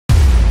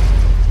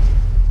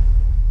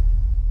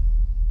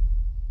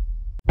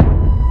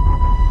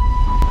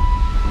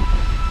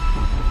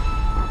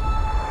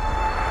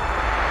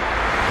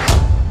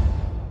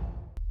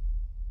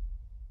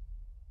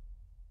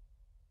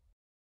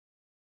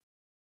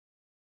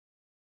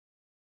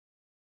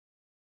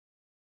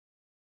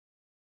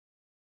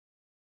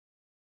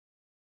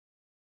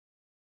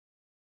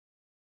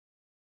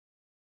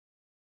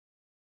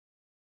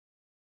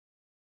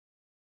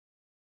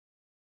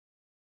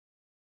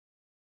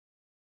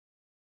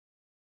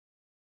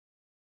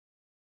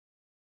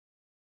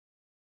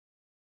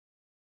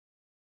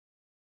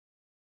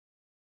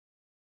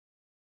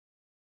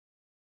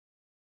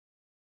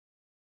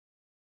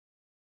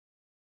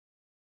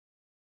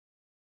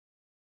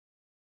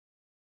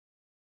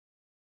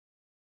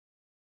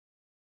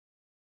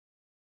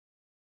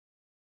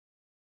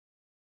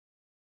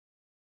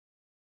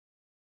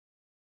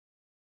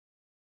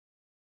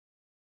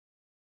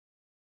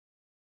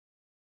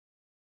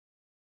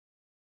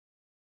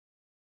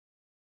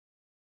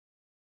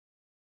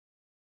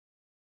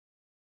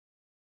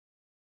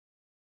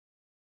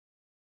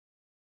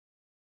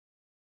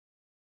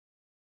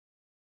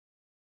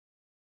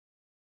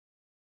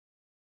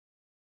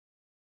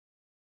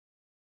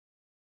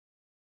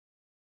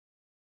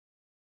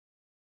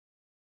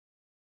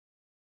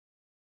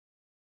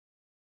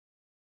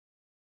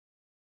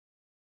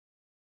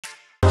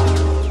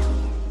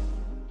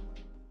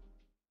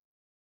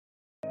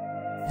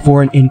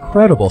For an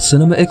incredible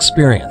cinema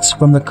experience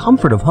from the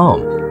comfort of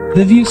home,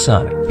 the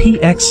ViewSonic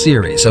PX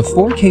series of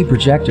 4K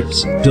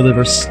projectors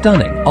delivers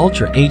stunning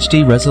Ultra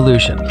HD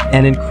resolution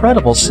and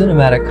incredible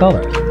cinematic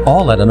color,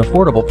 all at an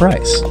affordable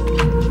price.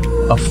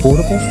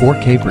 Affordable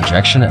 4K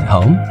projection at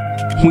home?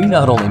 We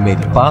not only made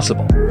it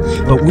possible,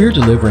 but we're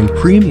delivering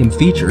premium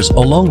features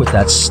along with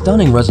that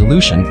stunning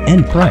resolution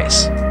and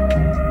price.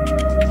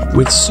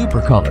 With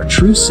SuperColor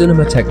True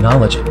Cinema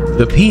technology,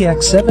 the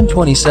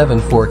PX727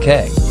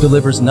 4K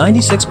delivers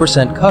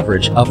 96%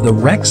 coverage of the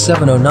Rec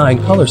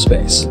 709 color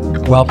space,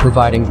 while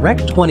providing Rec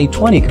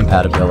 2020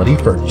 compatibility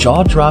for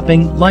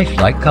jaw-dropping,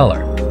 lifelike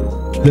color.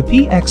 The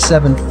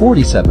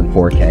PX747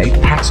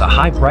 4K packs a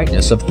high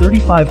brightness of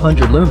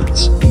 3500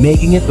 lumens,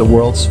 making it the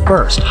world's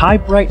first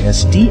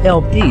high-brightness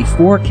DLP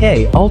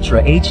 4K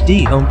Ultra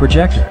HD home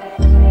projector.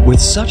 With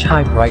such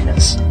high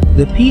brightness,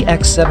 the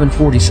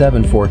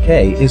PX747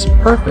 4K is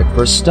perfect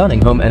for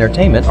stunning home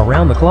entertainment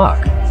around the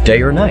clock,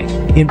 day or night,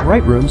 in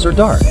bright rooms or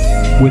dark.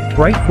 With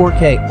bright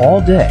 4K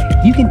all day,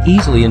 you can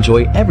easily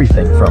enjoy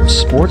everything from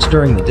sports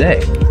during the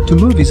day to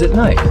movies at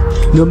night,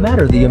 no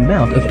matter the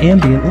amount of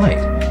ambient light.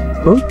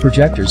 Both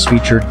projectors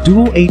feature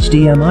dual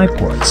HDMI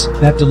ports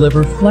that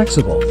deliver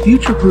flexible,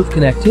 future-proof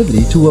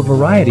connectivity to a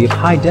variety of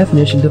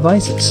high-definition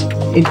devices,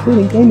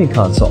 including gaming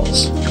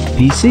consoles,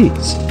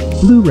 PCs,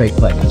 Blu-ray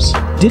players,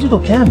 digital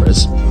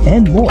cameras,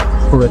 and more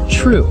for a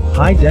true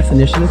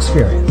high-definition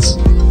experience.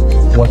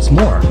 What's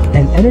more,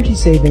 an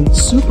energy-saving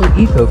Super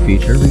Eco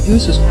feature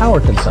reduces power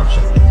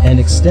consumption and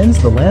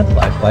extends the lamp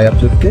life by up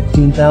to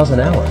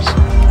 15,000 hours.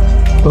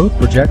 Both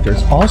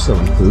projectors also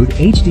include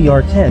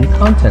HDR10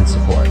 content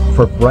support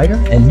for brighter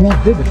and more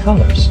vivid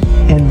colors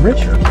and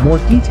richer, more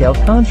detailed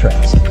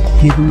contrast,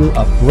 giving you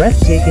a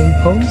breathtaking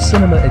home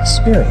cinema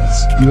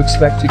experience you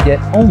expect to get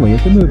only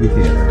at the movie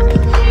theater.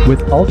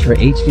 With Ultra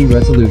HD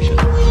resolution,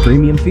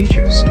 premium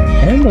features,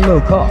 and the low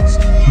cost,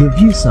 the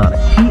ViewSonic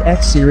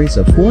PX series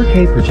of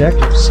 4K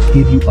projectors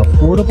give you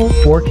affordable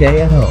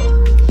 4K at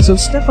home. So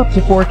step up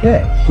to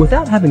 4K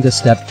without having to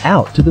step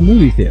out to the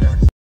movie theater.